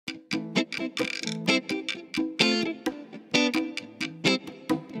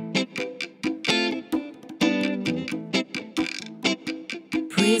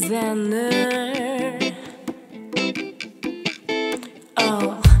Prisoner.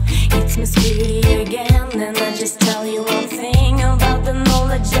 Oh, it's Miss Weirdy again, and I just tell you one thing about the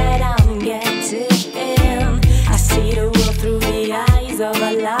knowledge that I'm getting. I see the world through the eyes of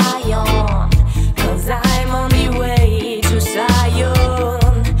a lion, 'cause I'm on the way to Zion.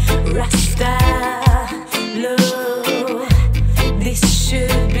 Rasta, love, this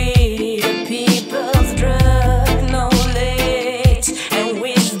should be the people's drug. Knowledge and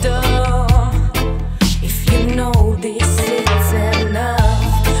wisdom, if you know this, it's enough.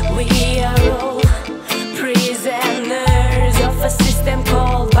 We are all prisoners of a system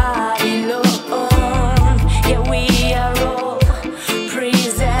called Babylon. Yeah, we are all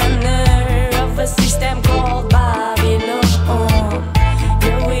prisoners of a system called Babylon.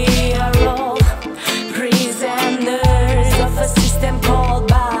 Yeah, we are all prisoners of a system called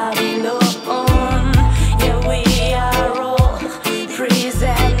Babylon. Yeah, we are all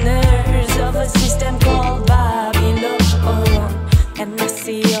prisoners of a system called Babylon. And I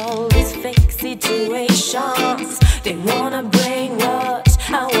see all these fake situations. They wanna brainwash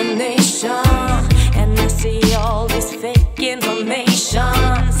our nation. And I see all these fake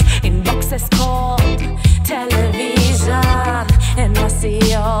informations in boxes called television. And I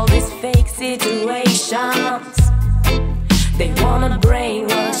see all these fake situations. They wanna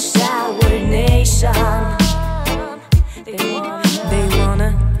brainwash our nation.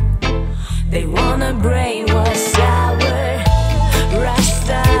 They wanna brainwash our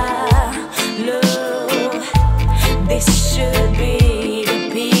Rasta love. This should be the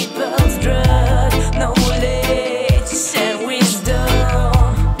people's drug. Knowledge and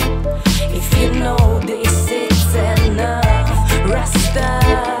wisdom, if you know this, it's enough. Rasta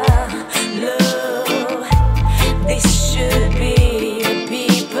love, this should be the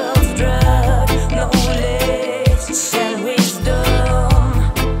people's drug. Knowledge and wisdom,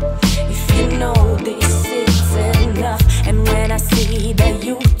 if you know this, it's enough. And when I see the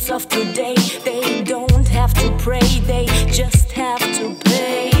youths of today, they don't have to pray, they just have to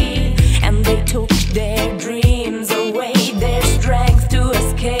play. And they took their dreams away, their strength to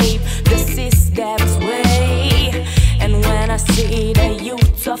escape the system's way. And when I see the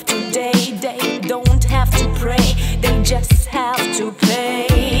youths of today, they don't have to pray, they just have to pay.